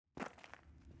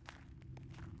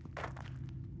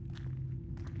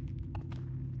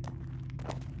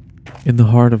In the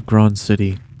heart of Granz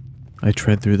City, I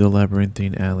tread through the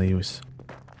labyrinthine alleys,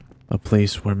 a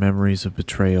place where memories of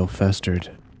betrayal festered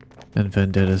and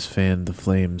vendettas fanned the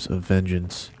flames of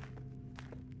vengeance.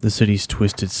 The city's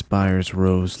twisted spires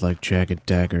rose like jagged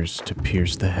daggers to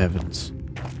pierce the heavens,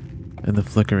 and the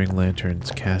flickering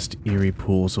lanterns cast eerie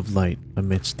pools of light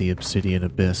amidst the obsidian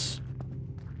abyss.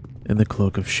 In the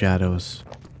cloak of shadows,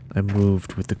 I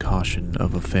moved with the caution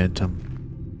of a phantom.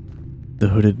 The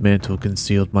hooded mantle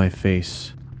concealed my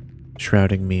face,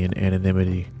 shrouding me in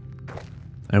anonymity.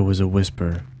 I was a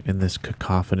whisper in this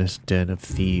cacophonous den of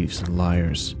thieves and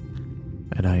liars,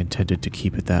 and I intended to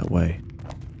keep it that way.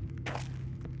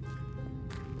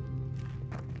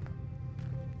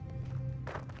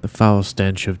 The foul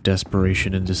stench of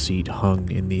desperation and deceit hung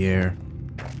in the air,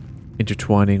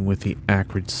 intertwining with the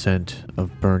acrid scent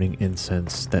of burning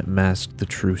incense that masked the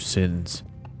true sins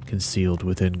concealed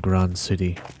within Granz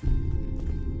City.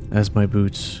 As my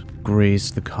boots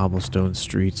grazed the cobblestone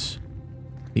streets,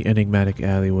 the enigmatic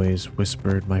alleyways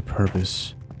whispered my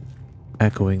purpose,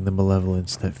 echoing the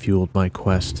malevolence that fueled my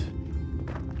quest.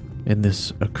 In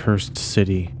this accursed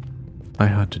city, I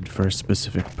hunted for a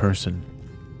specific person,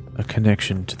 a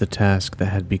connection to the task that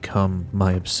had become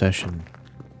my obsession,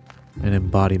 an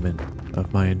embodiment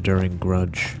of my enduring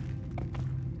grudge.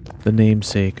 The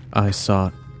namesake I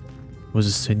sought was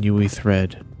a sinewy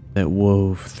thread that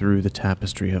wove through the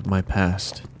tapestry of my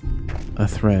past, a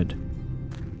thread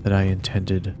that I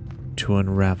intended to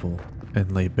unravel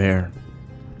and lay bare.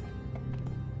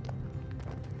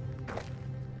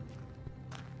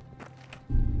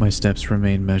 My steps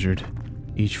remained measured,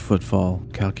 each footfall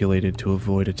calculated to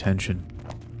avoid attention.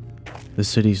 The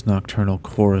city's nocturnal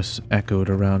chorus echoed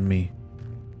around me,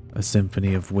 a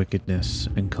symphony of wickedness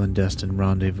and clandestine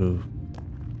rendezvous,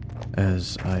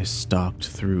 as I stalked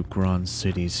through Granz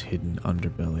City's hidden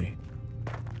underbelly.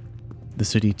 The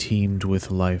city teemed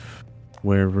with life,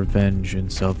 where revenge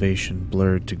and salvation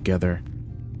blurred together,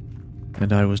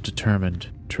 and I was determined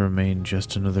to remain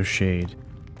just another shade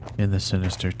in the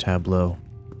sinister tableau.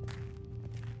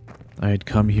 I had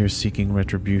come here seeking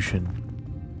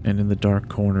retribution, and in the dark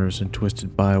corners and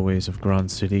twisted byways of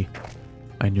Granz City,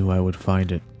 I knew I would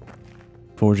find it,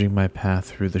 forging my path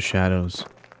through the shadows,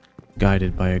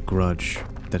 guided by a grudge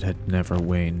that had never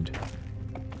waned.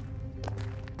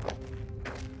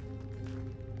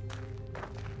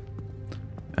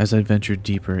 As I ventured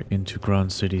deeper into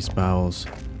Granz City's bowels,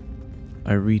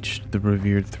 I reached the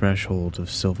revered threshold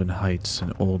of Sylvan Heights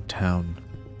and Old Town.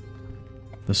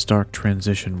 The stark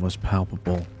transition was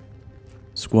palpable.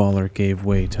 Squalor gave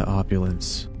way to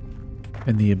opulence,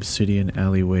 and the obsidian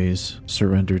alleyways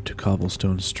surrendered to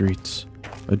cobblestone streets,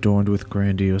 adorned with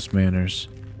grandiose manors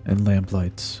and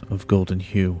lamplights of golden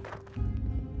hue.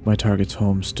 My target's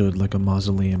home stood like a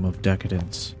mausoleum of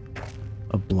decadence,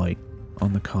 a blight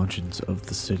on the conscience of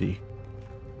the city.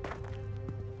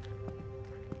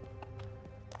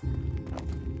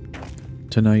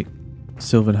 Tonight,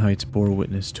 Sylvan Heights bore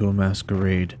witness to a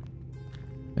masquerade,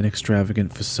 an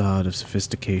extravagant facade of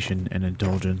sophistication and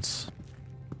indulgence.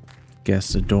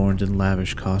 Guests adorned in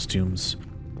lavish costumes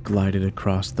glided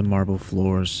across the marble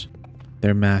floors,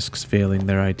 their masks veiling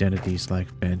their identities like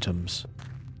phantoms.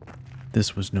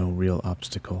 This was no real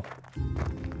obstacle,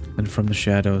 and from the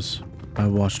shadows, I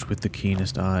watched with the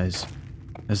keenest eyes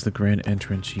as the grand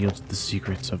entrance yielded the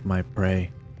secrets of my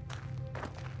prey.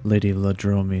 Lady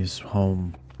Ladromi's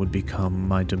home would become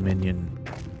my dominion,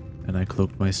 and I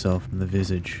cloaked myself in the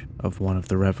visage of one of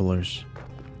the revelers,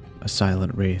 a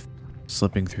silent wraith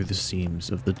slipping through the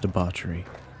seams of the debauchery.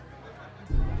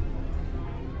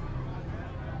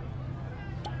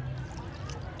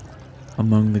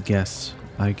 Among the guests,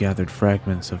 I gathered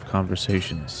fragments of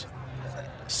conversations,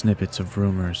 snippets of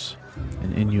rumors,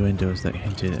 and innuendos that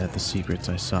hinted at the secrets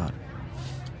I sought.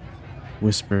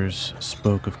 Whispers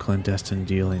spoke of clandestine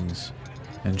dealings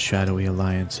and shadowy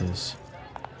alliances,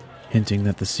 hinting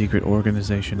that the secret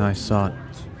organization I sought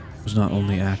was not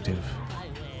only active,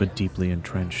 but deeply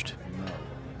entrenched.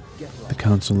 The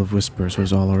Council of Whispers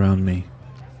was all around me,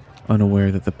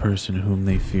 unaware that the person whom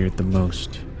they feared the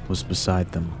most was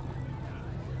beside them.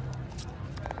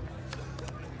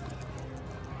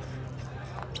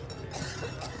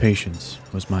 Patience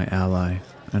was my ally,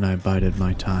 and I bided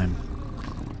my time,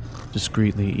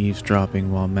 discreetly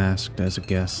eavesdropping while masked as a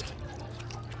guest.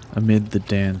 Amid the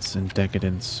dance and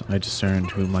decadence, I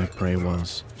discerned who my prey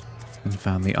was, and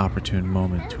found the opportune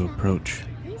moment to approach.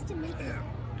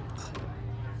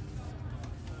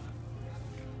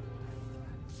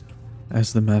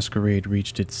 As the masquerade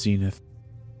reached its zenith,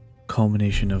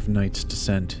 culmination of night's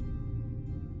descent,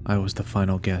 I was the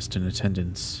final guest in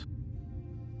attendance.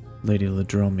 Lady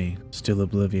Ladromi, still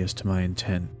oblivious to my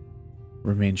intent,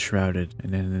 remained shrouded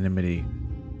in anonymity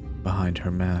behind her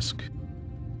mask.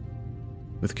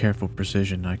 With careful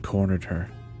precision, I cornered her,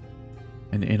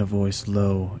 and in a voice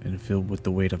low and filled with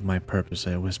the weight of my purpose,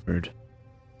 I whispered,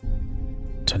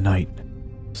 "Tonight,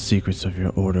 secrets of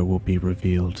your order will be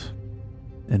revealed,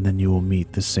 and then you will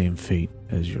meet the same fate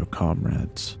as your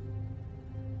comrades."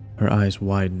 Her eyes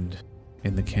widened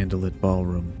in the candlelit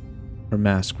ballroom, her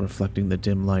mask reflecting the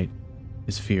dim light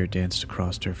as fear danced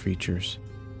across her features.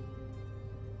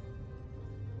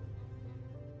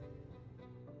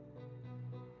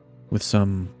 With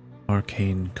some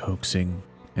arcane coaxing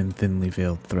and thinly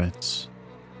veiled threats,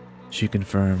 she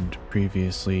confirmed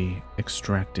previously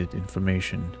extracted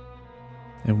information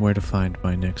and where to find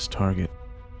my next target.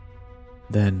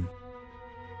 Then,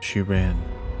 she ran,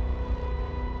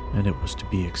 and it was to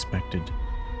be expected.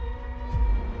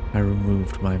 I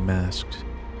removed my mask,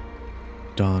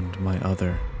 donned my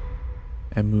other,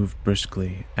 and moved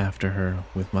briskly after her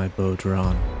with my bow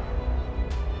drawn.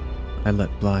 I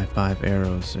let fly 5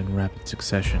 arrows in rapid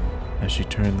succession as she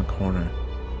turned the corner,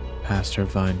 past her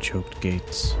vine-choked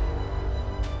gates.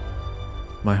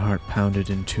 My heart pounded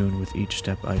in tune with each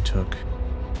step I took,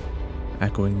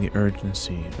 echoing the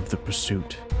urgency of the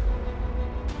pursuit.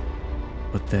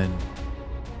 But then,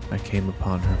 I came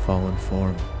upon her fallen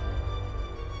form,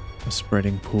 a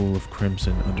spreading pool of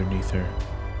crimson underneath her.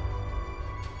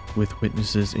 With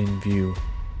witnesses in view,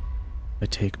 I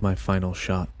take my final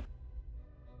shot.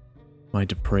 My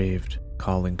depraved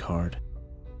calling card.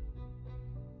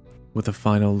 With a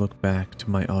final look back to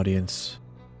my audience,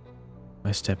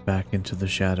 I step back into the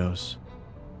shadows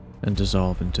and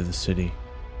dissolve into the city.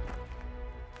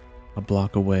 A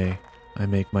block away, I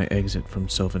make my exit from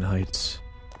Sylvan Heights,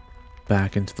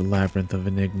 back into the labyrinth of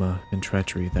enigma and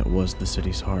treachery that was the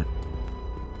city's heart.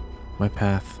 My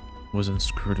path was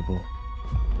inscrutable,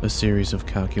 a series of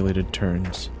calculated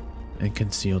turns and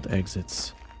concealed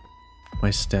exits, my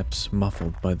steps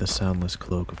muffled by the soundless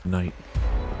cloak of night.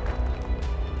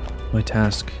 My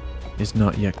task is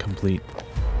not yet complete,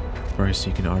 for I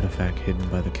seek an artifact hidden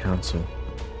by the Council,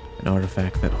 an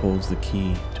artifact that holds the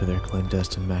key to their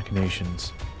clandestine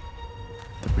machinations.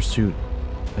 The pursuit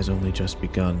has only just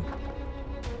begun,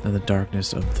 and the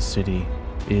darkness of the city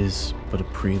is but a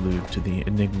prelude to the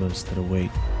enigmas that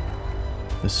await.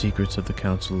 The secrets of the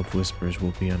Council of Whispers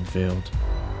will be unveiled,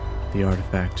 the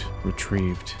artifact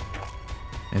retrieved,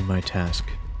 and my task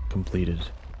completed.